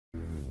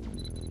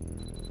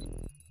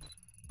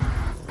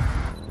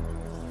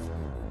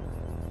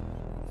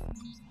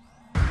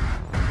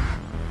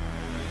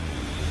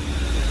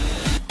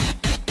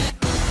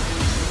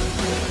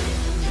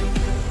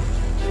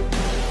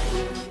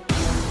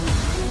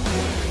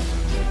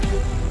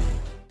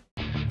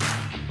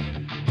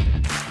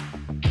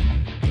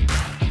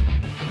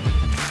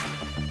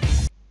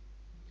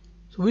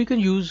We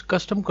can use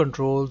custom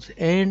controls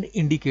and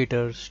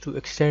indicators to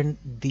extend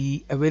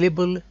the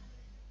available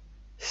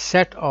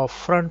set of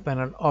front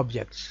panel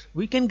objects.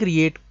 We can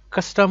create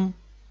custom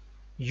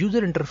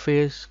user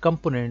interface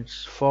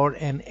components for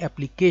an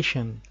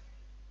application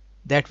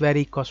that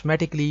vary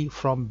cosmetically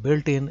from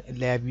built-in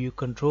LabVIEW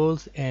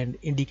controls and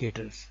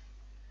indicators.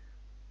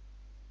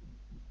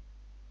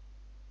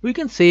 We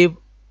can save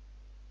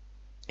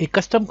a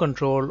custom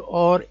control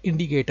or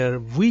indicator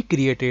we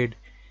created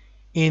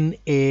in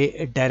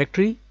a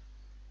directory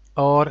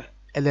or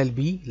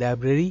LLB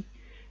library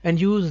and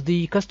use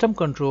the custom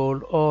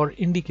control or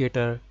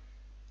indicator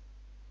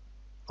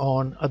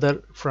on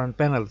other front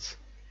panels.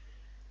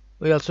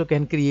 We also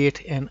can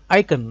create an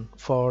icon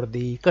for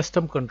the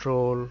custom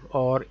control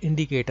or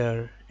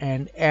indicator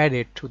and add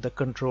it to the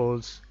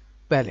controls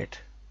palette.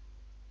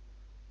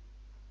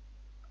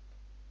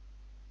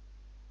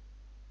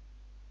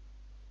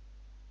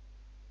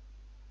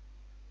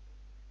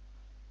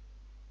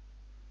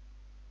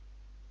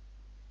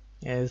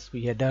 As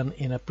we had done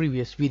in a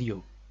previous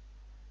video.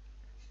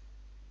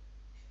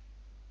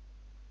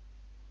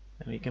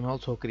 And we can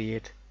also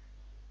create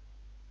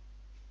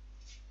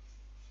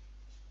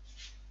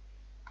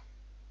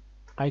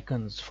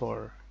icons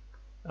for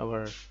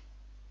our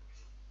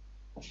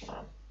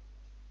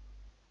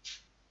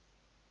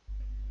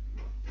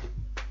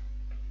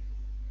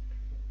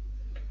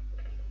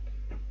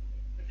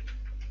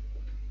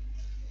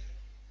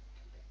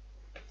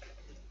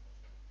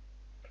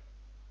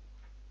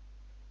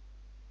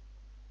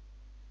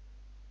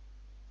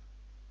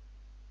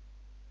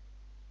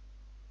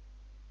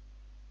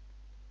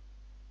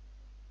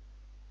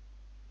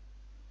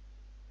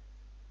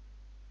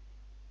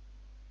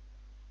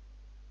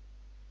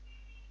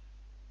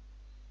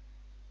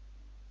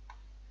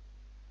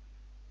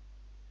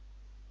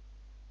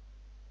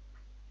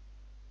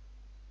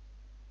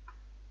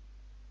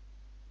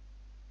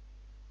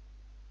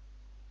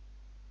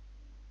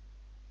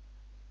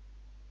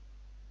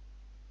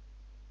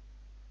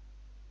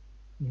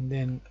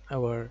then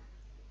our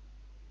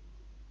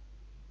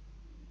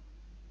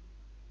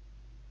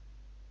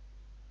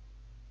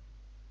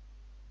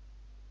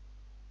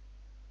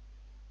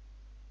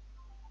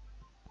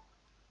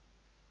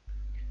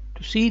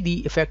to see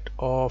the effect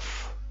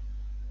of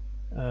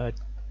uh,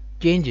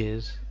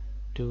 changes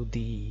to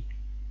the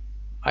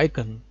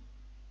icon,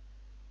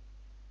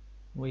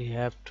 we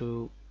have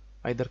to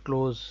either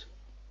close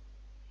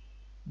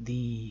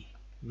the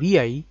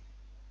VI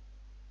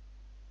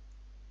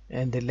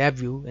and the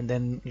LabVIEW and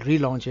then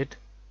relaunch it,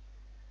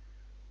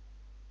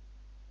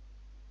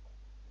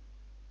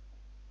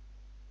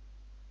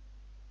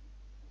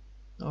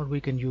 or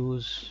we can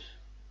use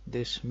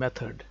this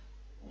method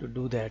to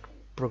do that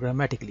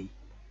programmatically.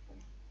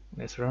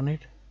 Let's run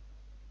it.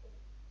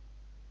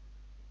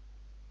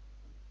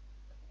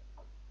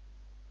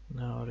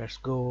 Now let's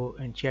go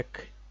and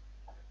check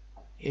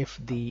if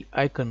the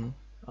icon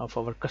of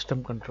our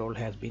custom control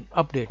has been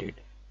updated,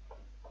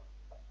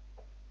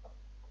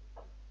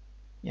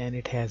 and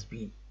it has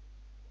been.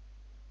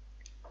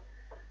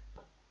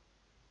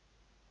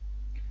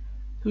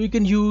 So we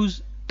can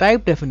use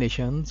type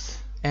definitions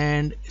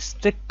and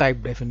strict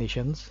type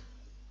definitions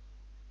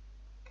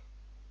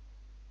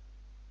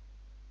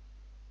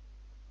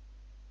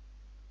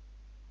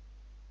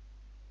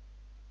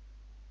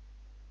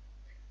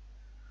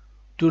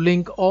to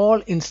link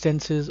all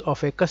instances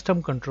of a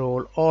custom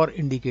control or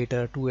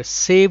indicator to a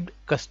saved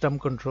custom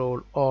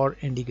control or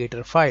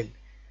indicator file.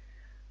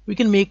 We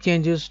can make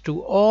changes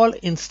to all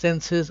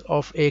instances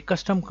of a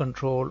custom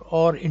control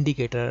or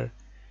indicator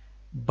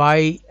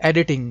by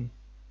editing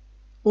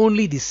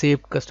only the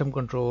saved custom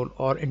control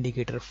or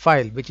indicator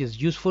file, which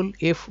is useful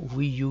if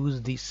we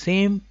use the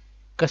same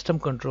custom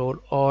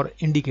control or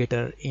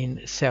indicator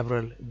in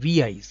several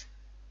VIs.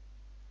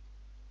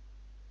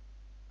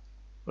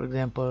 For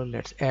example,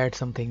 let's add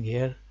something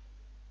here.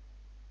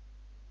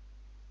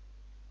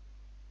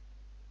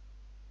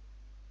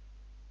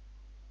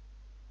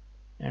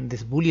 And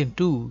this boolean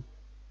 2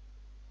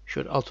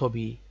 should also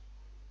be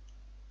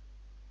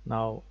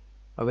now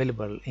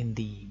available in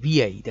the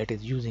VI that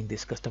is using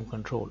this custom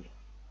control.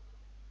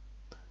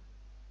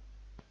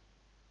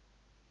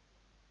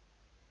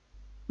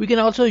 We can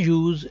also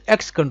use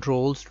X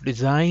controls to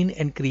design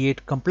and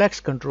create complex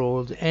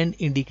controls and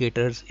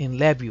indicators in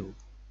LabVIEW.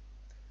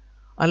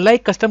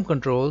 Unlike custom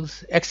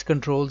controls, X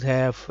controls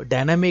have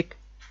dynamic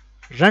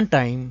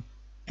runtime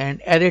and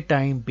edit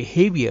time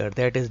behavior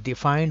that is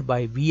defined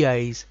by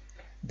VIs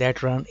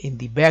that run in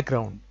the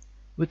background.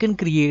 We can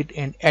create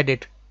and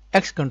edit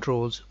X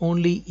controls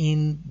only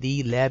in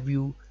the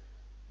LabVIEW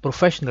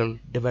professional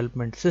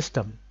development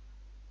system.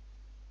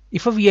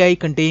 If a VI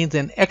contains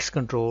an X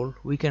control,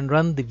 we can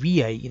run the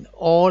VI in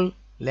all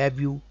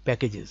LabVIEW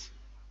packages.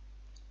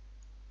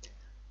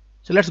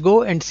 So let's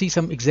go and see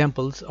some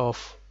examples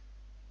of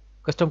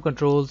custom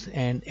controls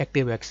and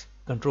ActiveX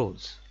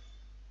controls.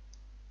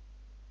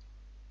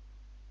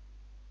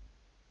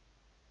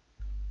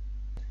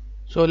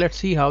 So let's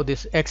see how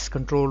this X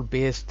control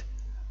based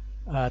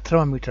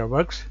thermometer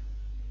works.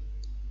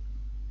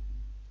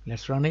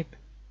 Let's run it.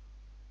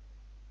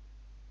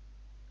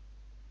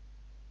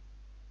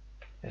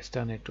 Let's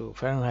turn it to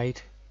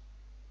Fahrenheit.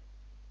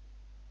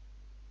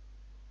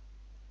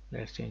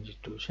 Let's change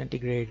it to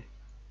centigrade.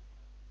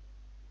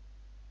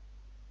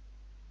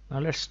 Now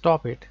let's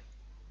stop it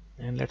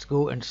and let's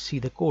go and see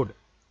the code.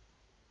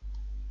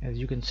 As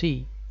you can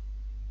see,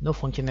 no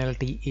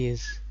functionality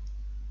is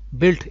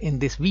built in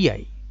this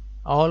VI.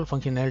 All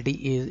functionality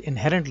is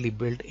inherently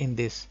built in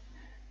this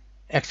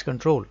X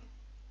control.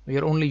 We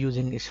are only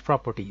using its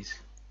properties.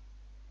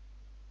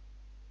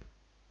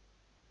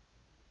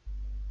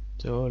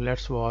 So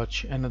let's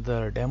watch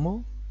another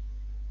demo,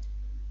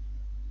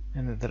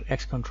 another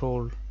X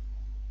control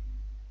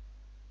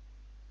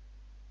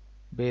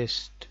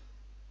based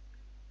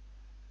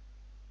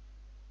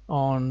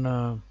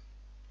on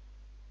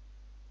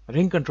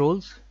ring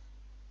controls.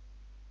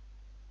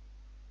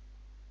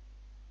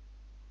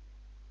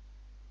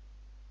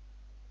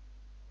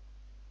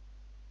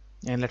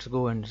 And let's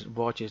go and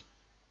watch it,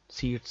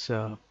 see its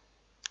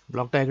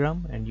block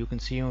diagram, and you can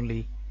see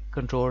only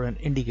control and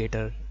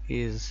indicator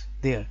is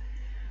there.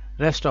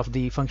 Rest of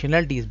the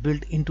functionality is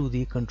built into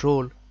the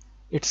control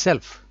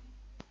itself.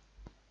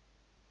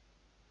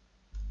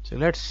 So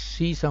let's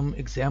see some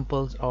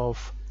examples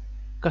of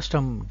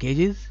custom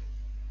gauges.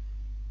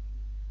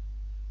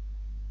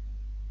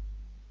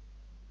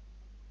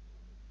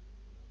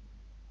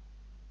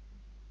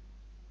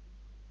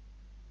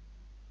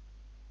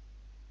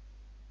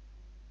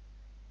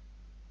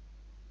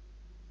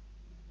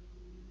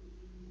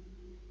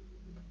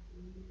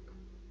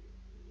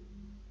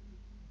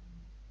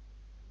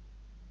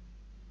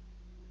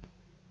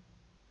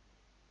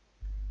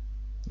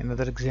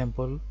 Another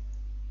example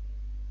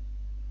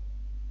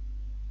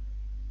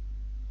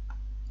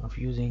of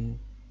using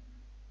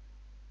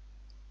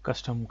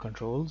custom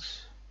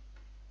controls.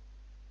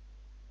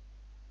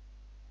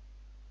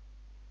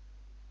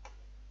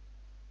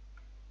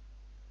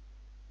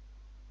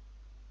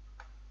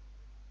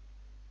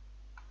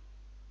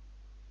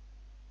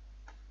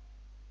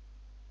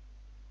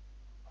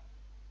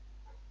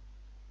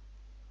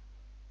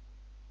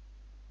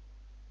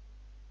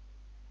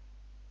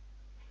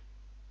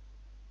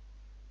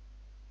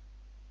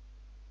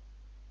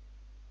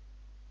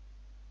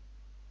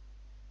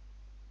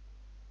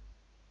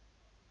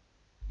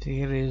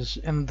 Here is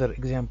another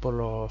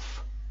example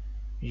of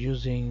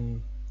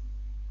using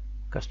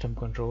custom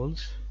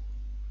controls.